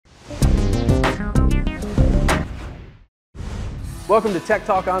Welcome to Tech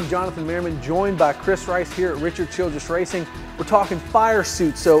Talk. I'm Jonathan Merryman, joined by Chris Rice here at Richard Childress Racing. We're talking fire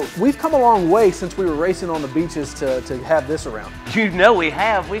suits. So we've come a long way since we were racing on the beaches to have this around. You know we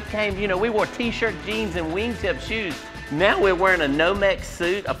have. We wore t-shirt, jeans, and wingtip shoes. Now we're wearing a Nomex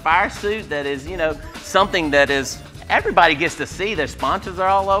suit, a fire suit that is, something that is, everybody gets to see. Their sponsors are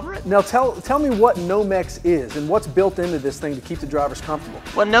all over it. Now tell me what Nomex is and what's built into this thing to keep the drivers comfortable.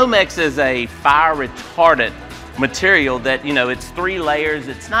 Well, Nomex is a fire retardant material that, it's 3 layers.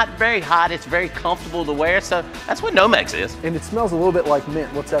 It's not very hot. It's very comfortable to wear. So that's what Nomex is. And it smells a little bit like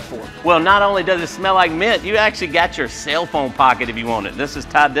mint. What's that for? Well, not only does it smell like mint, you actually got your cell phone pocket if you want it. This is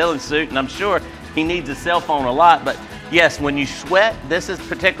Ty Dillon's suit, and I'm sure he needs a cell phone a lot. But yes, when you sweat, this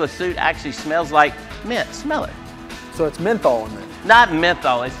particular suit actually smells like mint. Smell it. So it's menthol in there? Not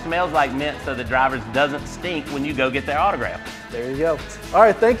menthol. It smells like mint so the drivers doesn't stink when you go get their autograph. There you go. All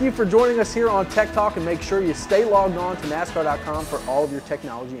right, thank you for joining us here on Tech Talk, and make sure you stay logged on to NASCAR.com for all of your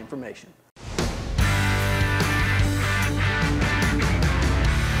technology information.